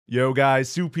Yo guys,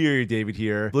 Superior David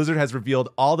here. Blizzard has revealed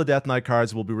all the Death Knight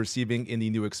cards we'll be receiving in the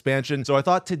new expansion, so I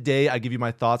thought today I'd give you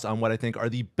my thoughts on what I think are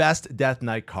the best Death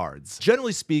Knight cards.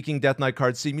 Generally speaking, Death Knight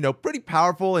cards seem, pretty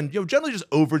powerful and, generally just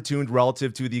overtuned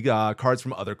relative to the cards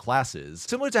from other classes.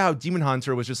 Similar to how Demon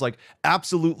Hunter was just like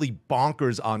absolutely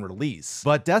bonkers on release.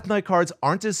 But Death Knight cards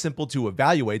aren't as simple to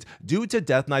evaluate due to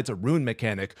Death Knight's rune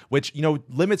mechanic, which,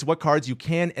 limits what cards you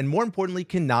can and more importantly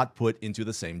cannot put into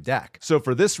the same deck. So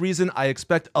for this reason, I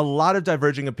expect a lot of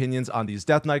diverging opinions on these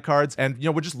Death Knight cards, and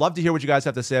would just love to hear what you guys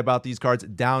have to say about these cards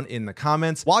down in the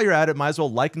comments. While you're at it, might as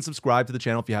well like and subscribe to the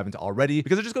channel if you haven't already,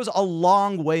 because it just goes a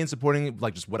long way in supporting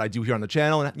just what I do here on the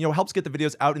channel, and helps get the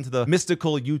videos out into the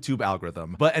mystical YouTube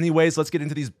algorithm. But anyways, let's get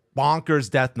into these bonkers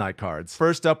Death Knight cards.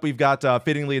 First up, we've got,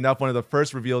 fittingly enough, one of the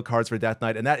first revealed cards for Death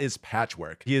Knight, and that is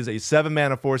Patchwork. He is a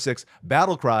 7-mana 4/6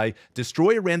 battle cry.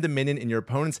 Destroy a random minion in your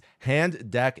opponent's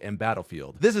hand, deck, and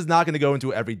battlefield. This is not going to go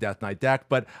into every Death Knight deck,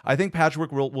 but I think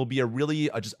Patchwork will be a really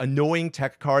just annoying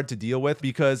tech card to deal with,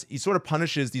 because he sort of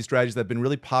punishes these strategies that have been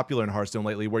really popular in Hearthstone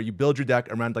lately, where you build your deck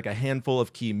around like a handful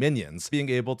of key minions. Being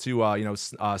able to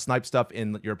snipe stuff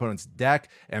in your opponent's deck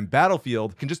and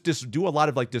battlefield can just do a lot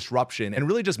of disruption and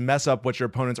really just mess up what your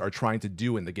opponents are trying to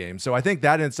do in the game. So I think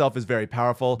that in itself is very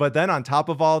powerful. But then on top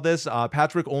of all this,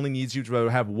 Patchwork only needs you to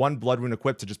have one blood rune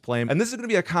equipped to just play him. And this is going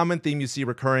to be a common theme you see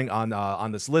recurring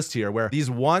on this list here, where these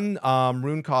one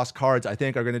rune cost cards I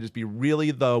think are going to just be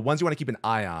really the ones you want to keep an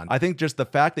eye on. I think just the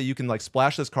fact that you can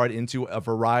splash this card into a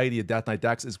variety of Death Knight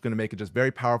decks is going to make it just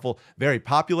very powerful, very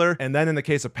popular. And then in the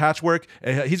case of Patchwork,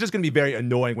 he's just going to be very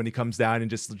annoying when he comes down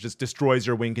and just destroys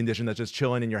your win condition that's just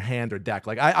chilling in your hand or deck.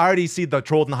 I already see the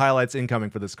trolled and highlights incoming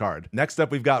for this card. Next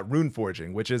up, we've got Rune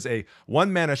Forging, which is a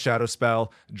 1-mana shadow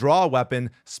spell. Draw a weapon,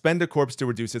 spend a corpse to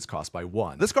reduce its cost by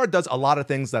 1. This card does a lot of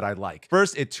things that I like.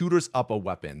 First, it tutors up a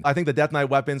weapon. I think the Death Knight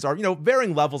weapons are,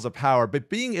 varying levels of power, but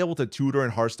being able to tutor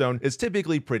in Hearthstone is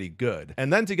typically pretty good.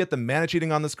 And then to get the mana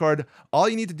cheating on this card, all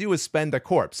you need to do is spend a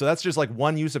corpse. So that's just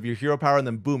one use of your hero power, and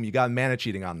then boom, you got mana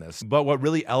cheating on this. But what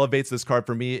really elevates this card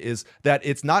for me is that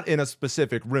it's not in a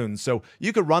specific rune. So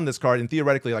you could run this card in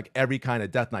theoretically every kind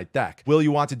of Death Knight deck. Will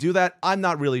you want to do that? I'm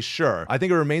not really sure. I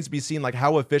think it remains to be seen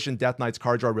how efficient Death Knight's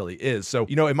card draw really is. So,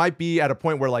 it might be at a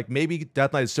point where maybe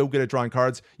Death Knight is so good at drawing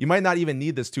cards, you might not even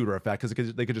need this tutor effect,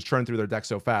 because they could just churn through their deck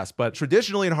so fast. But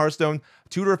traditionally in Hearthstone,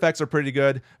 tutor effects are pretty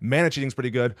good, mana cheating's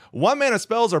pretty good, 1-mana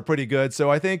spells are pretty good.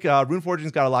 So I think Rune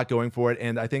Forging's got a lot going for it,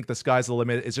 and I think the sky's the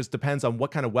limit. It just depends on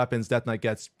what kind of weapons Death Knight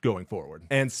gets going forward.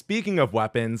 And speaking of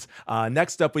weapons,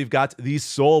 next up we've got the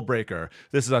Soul Breaker.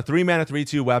 This is a 3-mana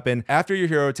 3/2 weapon. After your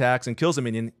hero attacks and kills a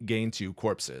minion, gain 2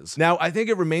 corpses. Now, I think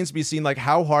it remains to be seen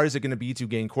how hard is it going to be to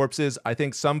gain corpses. I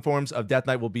think some forms of Death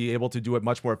Knight will be able to do it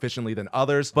much more efficiently than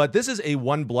others, but this is a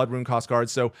 1 blood rune cost card,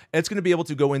 so it's going to be able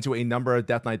to go into a number of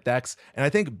Death Knight decks. And I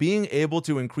think being able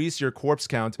to increase your corpse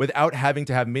count without having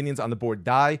to have minions on the board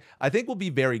die, I think will be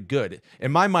very good.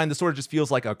 In my mind, this sort of just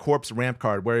feels like a corpse ramp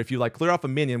card, where if you clear off a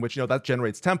minion, which that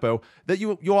generates tempo, that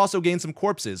you'll also gain some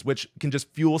corpses, which can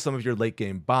just fuel some of your late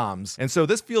game bombs. And so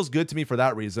this feels good to me for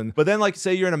that reason. But then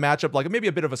say you're in a matchup maybe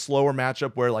a bit of a slower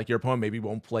matchup where your opponent maybe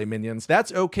won't play minions,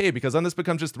 that's okay, because then this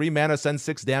becomes just 3 mana, send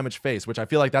 6 damage face, which I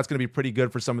feel that's going to be pretty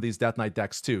good for some of these Death Knight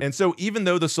decks too. And so even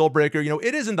though the Soul Breaker,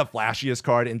 it isn't the flashiest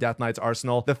card in Death Knight's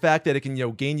arsenal, the fact that it can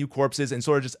gain you corpses and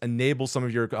sort of just enable some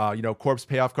of your corpse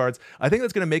payoff cards, I think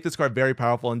that's going to make this card very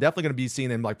powerful, and definitely going to be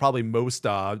seen in probably most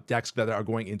decks that are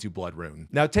going into Blood Rune.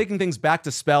 Now, taking things back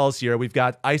to spells here, we've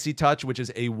got Icy Touch, which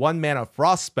is a 1-mana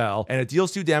frost spell, and it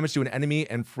deals 2 damage to an enemy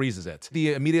and freezes it.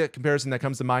 The immediate comparison that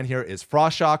comes to mind here is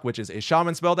Frost Shock, which is a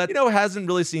shaman spell that hasn't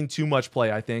really seen too much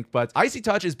play, I think, but Icy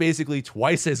Touch is basically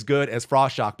twice as good as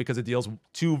Frost Shock because it deals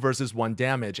 2 versus 1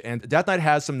 damage, and Death Knight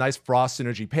has some nice frost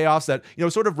synergy payoffs that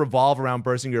sort of revolve around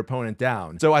bursting your opponent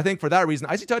down. So I think for that reason,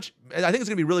 Icy Touch, I think it's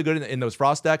gonna be really good in those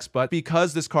frost decks. But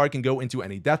because this card can go into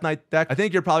any Death Knight deck, I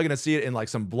think you're probably gonna see it in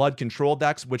some blood control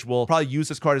decks, which will probably use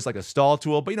this card as a stall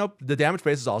tool. But the damage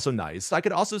base is also nice. I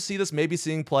could also see this maybe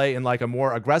seeing play in a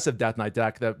more aggressive Death Knight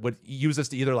deck that would use this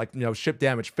to either ship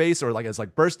damage face, or as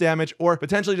burst damage, or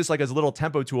potentially just as a little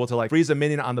tempo tool to freeze a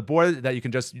minion on the board that you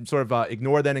can just sort of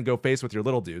ignore then and go face with your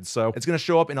little dudes. So it's going to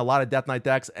show up in a lot of Death Knight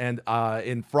decks, and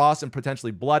in Frost and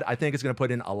potentially Blood, I think it's going to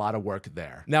put in a lot of work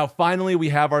there. Now, finally, we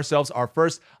have ourselves our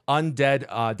first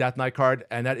undead Death Knight card,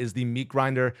 and that is the Meat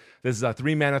Grinder. This is a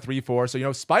 3-mana 3/4,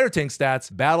 so Spider Tank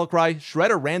stats, Battle Cry,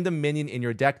 shred a random minion in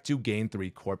your deck to gain 3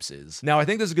 corpses. Now, I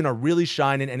think this is going to really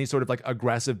shine in any sort sort of like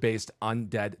aggressive based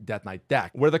undead Death Knight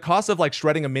deck, where the cost of like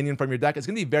shredding a minion from your deck is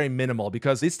going to be very minimal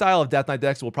because these style of Death Knight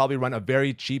decks will probably run a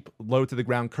very cheap low to the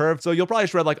ground curve. So you'll probably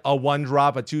shred like a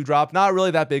 1-drop, a 2-drop, not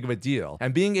really that big of a deal.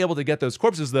 And being able to get those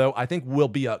corpses though, I think will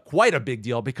be quite a big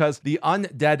deal because the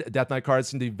undead Death Knight cards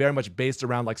seem to be very much based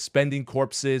around like spending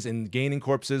corpses and gaining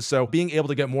corpses. So being able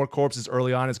to get more corpses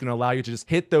early on is going to allow you to just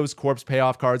hit those corpse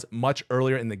payoff cards much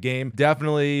earlier in the game.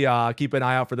 Definitely keep an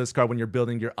eye out for this card when you're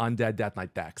building your undead Death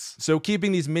Knight decks. So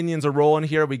keeping these minions a rolling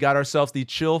here, we got ourselves the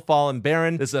Chill Fallen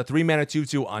Baron. This is a 3-mana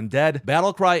 2/2 undead.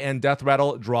 Battlecry and Death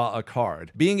Rattle, draw a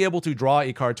card. Being able to draw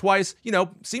a card twice, you know,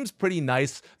 seems pretty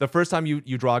nice. The first time you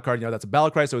draw a card, you know, that's a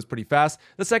Battlecry, so it's pretty fast.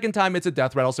 The second time it's a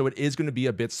Death Rattle, so it is going to be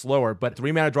a bit slower. But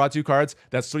 3-mana draw 2 cards,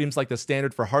 that seems like the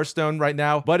standard for Hearthstone right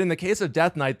now. But in the case of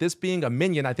Death Knight, this being a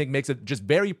minion, I think makes it just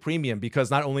very premium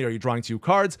because not only are you drawing 2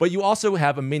 cards, but you also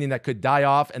have a minion that could die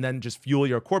off and then just fuel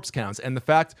your corpse counts. And the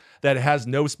fact that it has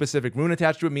no specific rune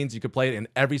attached to it means you could play it in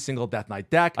every single Death Knight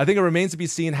deck. I think it remains to be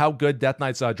seen how good Death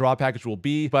Knight's draw package will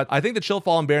be, but I think the Chill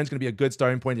Fallen Baron is going to be a good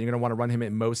starting point. You're going to want to run him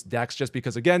in most decks just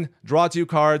because, again, draw 2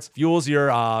 cards, fuels your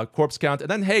corpse count, and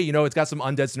then, hey, you know, it's got some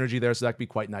undead synergy there, so that could be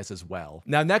quite nice as well.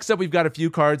 Now, next up, we've got a few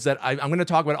cards that I'm going to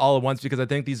talk about all at once because I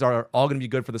think these are all going to be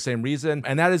good for the same reason,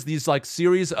 and that is these like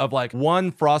series of like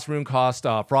 1 frost rune cost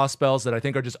frost spells that I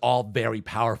think are just all very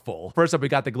powerful. First up, we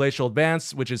got the Glacial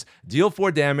Advance, which is deal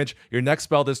 4 damage. Your next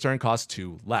spell this turn costs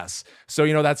 2 less. So,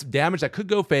 you know, that's damage that could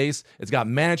go face. It's got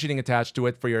mana cheating attached to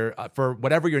it for your for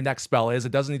whatever your next spell is.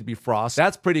 It doesn't need to be frost.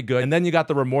 That's pretty good. And then you got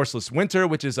the Remorseless Winter,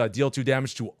 which is deal 2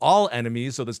 damage to all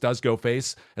enemies. So this does go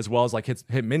face as well as like hit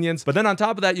minions. But then on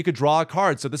top of that, you could draw a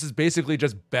card. So this is basically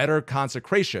just better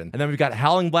Consecration. And then we've got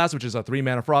Howling Blast, which is a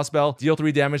 3-mana frost spell. Deal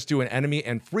 3 damage to an enemy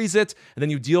and freeze it. And then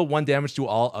you deal 1 damage to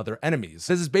all other enemies.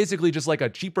 This is basically just like a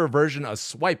cheaper version of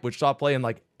Swipe, which saw play in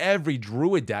like every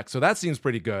druid deck, so that seems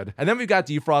pretty good. And then we've got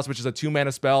Defrost, which is a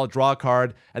 2-mana spell, draw a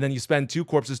card, and then you spend 2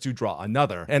 corpses to draw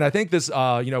another. And I think this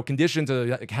you know, condition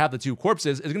to have the 2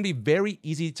 corpses is going to be very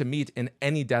easy to meet in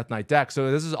any Death Knight deck.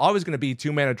 So this is always going to be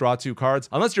 2-mana draw 2 cards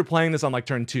unless you're playing this on like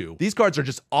turn 2. These cards are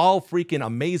just all freaking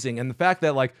amazing, and the fact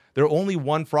that like they're only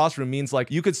 1 frost rune means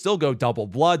like you could still go double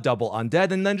blood, double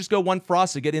undead, and then just go 1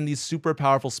 frost to get in these super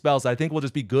powerful spells that I think will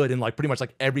just be good in like pretty much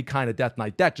like every kind of Death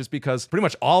Knight deck, just because pretty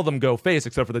much all of them go face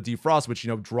except for the Defrost, which, you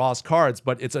know, draws cards,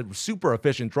 but it's a super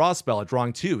efficient draw spell at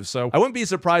drawing 2. So I wouldn't be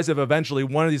surprised if eventually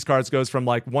one of these cards goes from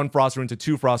like 1 frost rune to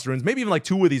 2 frost runes, maybe even like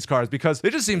 2 of these cards, because they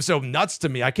just seem so nuts to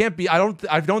me. I don't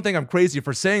think I'm crazy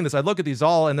for saying this. I look at these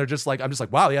all and they're just like, I'm just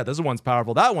like, wow, yeah, this one's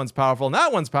powerful, that one's powerful, and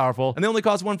that one's powerful, and they only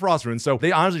cost 1 frost rune. So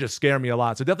they honestly just scare me a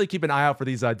lot. So definitely keep an eye out for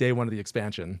these day 1 of the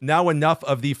expansion. Now enough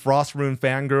of the frost rune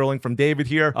fangirling from David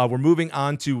here. We're moving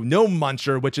on to No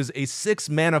Muncher, which is a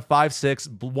 6-mana 5/6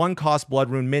 1-cost blood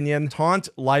rune minion. Taunt,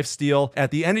 lifesteal.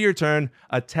 At the end of your turn,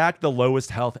 attack the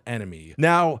lowest health enemy.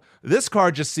 Now, this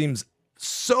card just seems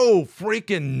so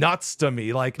freaking nuts to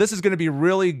me. Like, this is going to be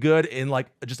really good in like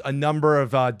just a number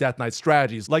of Death Knight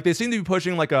strategies. Like, they seem to be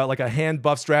pushing like a hand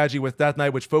buff strategy with Death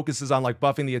Knight, which focuses on like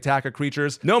buffing the attack of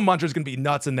creatures. No Muncher is going to be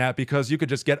nuts in that because you could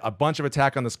just get a bunch of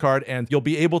attack on this card and you'll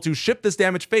be able to ship this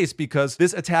damage face because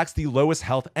this attacks the lowest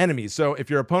health enemy. So if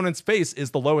your opponent's face is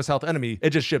the lowest health enemy,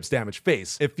 it just ships damage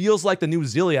face. It feels like the new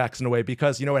Ziliax in a way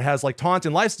because, you know, it has like taunt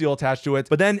and lifesteal attached to it,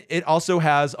 but then it also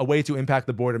has a way to impact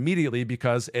the board immediately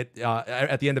because it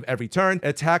at the end of every turn, it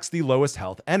attacks the lowest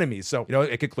health enemies. So, you know,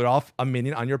 it could clear off a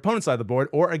minion on your opponent's side of the board,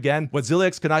 or again, what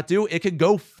Ziliax cannot do, it could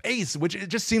go face, which it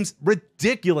just seems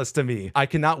ridiculous to me. I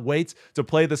cannot wait to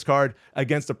play this card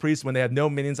against a priest when they have no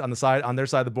minions on their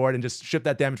side of the board and just ship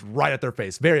that damage right at their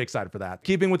face. Very excited for that.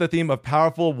 Keeping with the theme of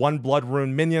powerful 1 blood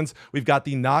rune minions, we've got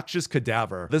the Noxious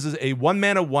Cadaver. This is a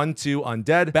 1-mana 1/2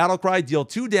 undead. Battlecry, deal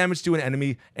 2 damage to an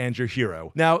enemy and your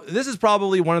hero. Now, this is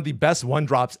probably one of the best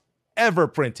 1-drops ever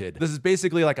printed. This is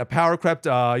basically like a power crept,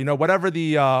 you know, whatever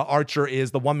the archer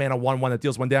is, the 1-mana 1/1 that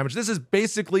deals 1 damage. This is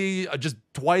basically just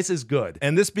twice as good.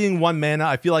 And this being 1 mana,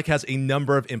 I feel like has a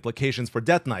number of implications for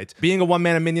Death Knight. Being a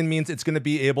 1-mana minion means it's going to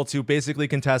be able to basically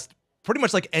contest pretty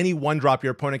much like any 1-drop your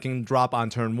opponent can drop on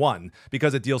turn 1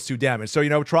 because it deals 2 damage. So,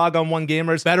 you know, Trog on 1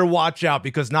 gamers, better watch out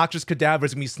because Noxious Cadaver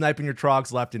is going to be sniping your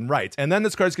Trogs left and right. And then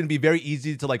this card's going to be very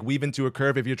easy to like weave into a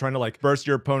curve if you're trying to like burst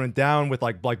your opponent down with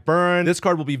like burn. This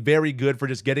card will be very good for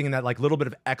just getting in that like little bit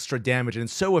of extra damage, and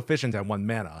it's so efficient at 1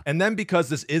 mana. And then because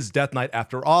this is Death Knight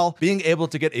after all, being able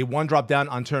to get a 1-drop down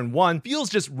on turn 1 feels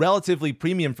just relatively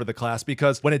premium for the class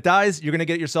because when it dies, you're going to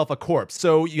get yourself a corpse.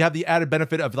 So you have the added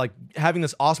benefit of like having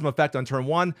this awesome effect effect on turn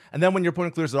 1, and then when your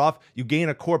opponent clears it off, you gain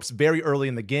a corpse very early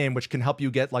in the game, which can help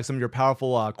you get like some of your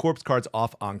powerful corpse cards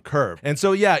off on curve. And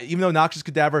so yeah, even though Noxious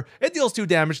Cadaver, it deals 2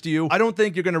 damage to you, I don't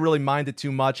think you're going to really mind it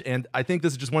too much, and I think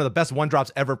this is just one of the best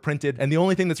 1-drops ever printed, and the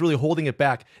only thing that's really holding it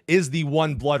back is the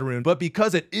 1 Blood Rune. But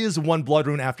because it is 1 Blood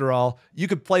Rune after all, you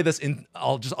could play this in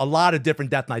just a lot of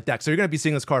different Death Knight decks. So you're going to be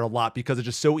seeing this card a lot because it's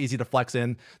just so easy to flex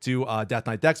in to Death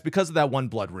Knight decks because of that 1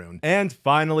 Blood Rune. And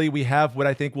finally, we have what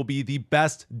I think will be the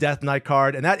best Death Knight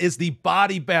card, and that is the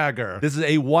Body Bagger. This is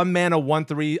a 1-mana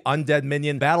 1/3 undead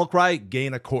minion. Battle cry,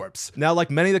 gain a corpse. Now, like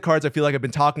many of the cards I feel like I've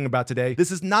been talking about today,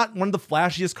 this is not one of the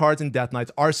flashiest cards in Death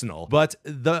Knight's arsenal, but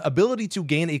the ability to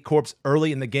gain a corpse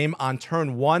early in the game on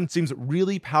turn 1 seems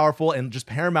really powerful and just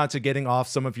paramount to getting off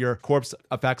some of your corpse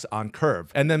effects on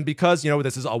curve. And then because, you know,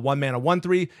 this is a 1-mana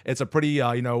 1/3, it's a pretty,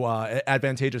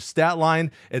 advantageous stat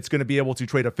line. It's going to be able to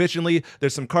trade efficiently.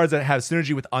 There's some cards that have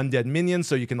synergy with undead minions,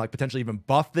 so you can like potentially even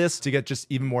buff this to get just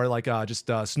even more like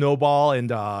snowball and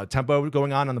tempo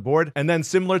going on the board. And then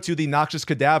similar to the Noxious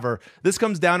Cadaver, this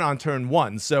comes down on turn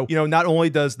 1. So, you know, not only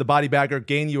does the Body Bagger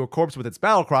gain you a corpse with its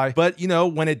battle cry, but, you know,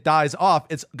 when it dies off,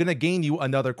 it's going to gain you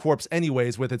another corpse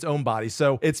anyways with its own body.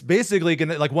 So it's basically going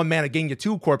to, like, 1 mana gain you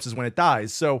 2 corpses when it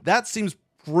dies. So that seems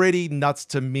pretty nuts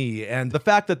to me, and the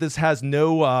fact that this has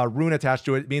no rune attached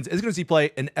to it means it's going to see play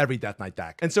in every Death Knight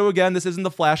deck. And so again, this isn't the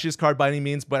flashiest card by any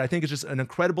means, but I think it's just an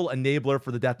incredible enabler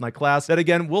for the Death Knight class that,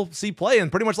 again, we'll see play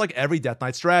in pretty much like every Death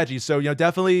Knight strategy. So, you know,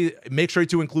 definitely make sure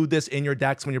to include this in your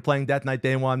decks when you're playing Death Knight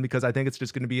Day 1, because I think it's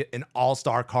just going to be an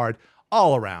all-star card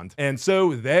all around. And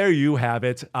so there you have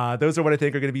it. Those are what I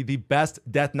think are going to be the best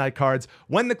Death Knight cards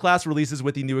when the class releases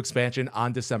with the new expansion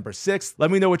on December 6th. Let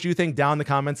me know what you think down in the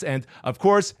comments. And of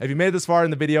course, if you made it this far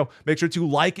in the video, make sure to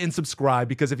like and subscribe,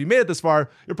 because if you made it this far,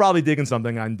 you're probably digging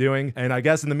something I'm doing. And I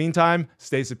guess in the meantime,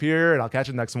 stay superior, and I'll catch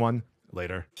you next one.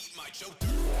 Later.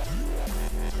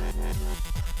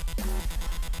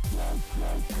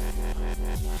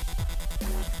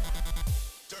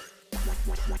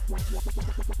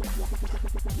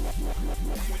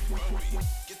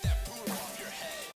 Get that